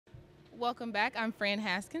Welcome back. I'm Fran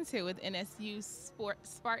Haskins here with NSU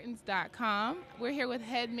Spartans.com. We're here with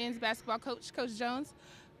head men's basketball coach, Coach Jones.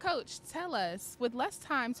 Coach, tell us, with less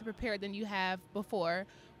time to prepare than you have before,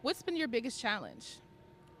 what's been your biggest challenge?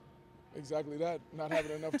 Exactly that, not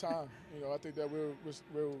having enough time. I think that we're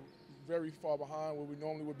very far behind where we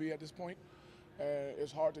normally would be at this point, and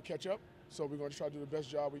it's hard to catch up. So we're going to try to do the best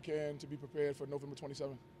job we can to be prepared for November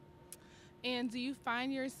 27th. And do you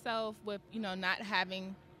find yourself with, not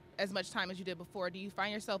having as much time as you did before, do you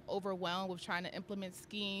find yourself overwhelmed with trying to implement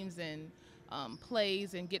schemes and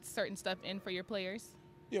plays and get certain stuff in for your players?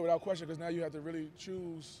 Yeah, without question, because now you have to really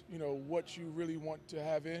choose, what you really want to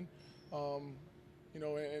have in.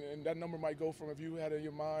 And that number might go from, if you had in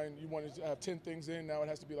your mind you wanted to have 10 things in, now it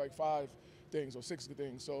has to be like 5 things or 6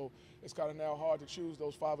 things. So it's kind of now hard to choose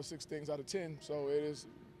those 5 or 6 things out of 10. So it is,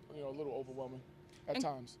 a little overwhelming at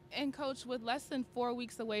times. And Coach, with less than 4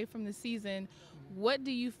 weeks away from the season, what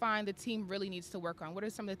do you find the team really needs to work on? What are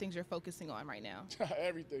some of the things you're focusing on right now?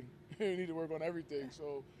 Everything. We need to work on everything.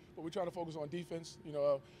 But we're trying to focus on defense.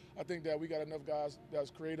 I think that we got enough guys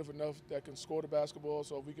that's creative enough that can score the basketball.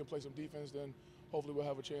 So if we can play some defense, then hopefully we'll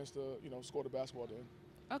have a chance to, score the basketball then.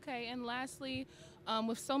 Okay, and lastly,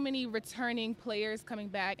 with so many returning players coming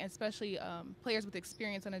back, and especially players with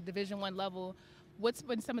experience on a Division I level, what's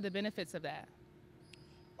been some of the benefits of that?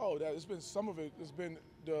 Oh, it's been some of it. It's been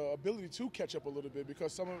the ability to catch up a little bit,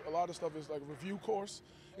 because a lot of stuff is like a review course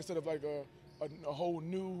instead of like a whole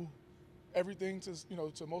new everything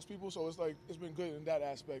to most people. So it's been good in that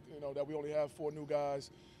aspect. That we only have 4 new guys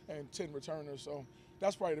and 10 returners. So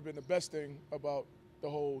that's probably been the best thing about the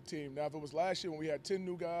whole team. Now, if it was last year when we had 10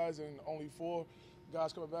 new guys and only 4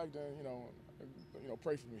 guys coming back, then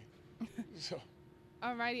pray for me. So.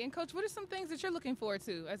 All righty, and Coach, what are some things that you're looking forward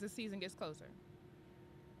to as the season gets closer?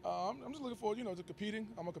 I'm just looking forward, to competing.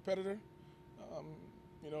 I'm a competitor.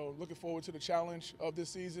 Looking forward to the challenge of this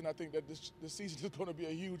season. I think that this season is going to be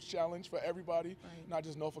a huge challenge for everybody, right, not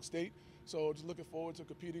just Norfolk State. So just looking forward to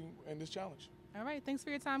competing in this challenge. All right, thanks for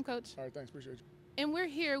your time, Coach. All right, thanks, appreciate you. And we're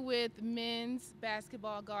here with men's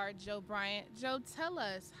basketball guard Joe Bryant. Joe, tell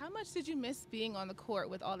us, how much did you miss being on the court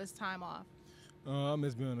with all this time off? I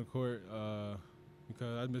miss being on the court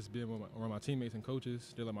because I miss being around my teammates and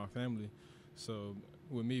coaches. They're like my family. So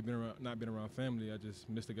with me not being around family, I just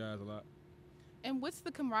miss the guys a lot. And what's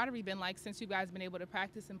the camaraderie been like since you guys have been able to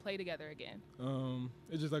practice and play together again?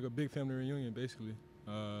 It's just like a big family reunion, basically.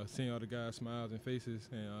 Seeing all the guys' smiles and faces,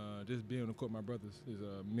 and just being on the court with my brothers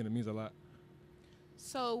means a lot.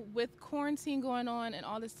 So with quarantine going on and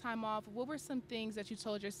all this time off, what were some things that you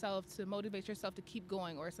told yourself to motivate yourself to keep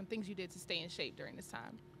going, or some things you did to stay in shape during this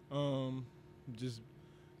time?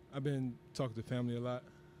 I've been talking to family a lot.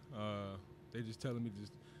 They just telling me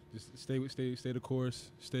just stay the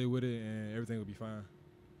course, stay with it, and everything will be fine.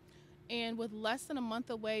 And with less than a month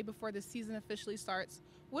away before the season officially starts,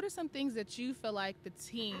 what are some things that you feel like the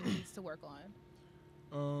team needs to work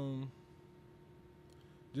on?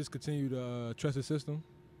 Just continue to trust the system.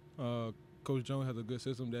 Coach Jones has a good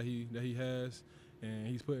system that he has, and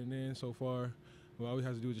he's putting in so far. All we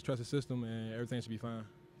have to do is just trust the system, and everything should be fine.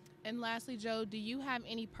 And lastly, Joe, do you have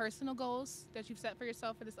any personal goals that you've set for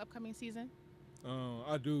yourself for this upcoming season?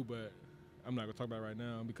 I do, but I'm not going to talk about it right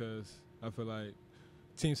now because I feel like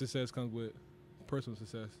team success comes with personal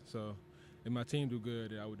success. So if my team do good,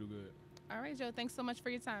 then I would do good. All right, Joe, thanks so much for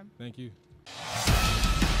your time. Thank you.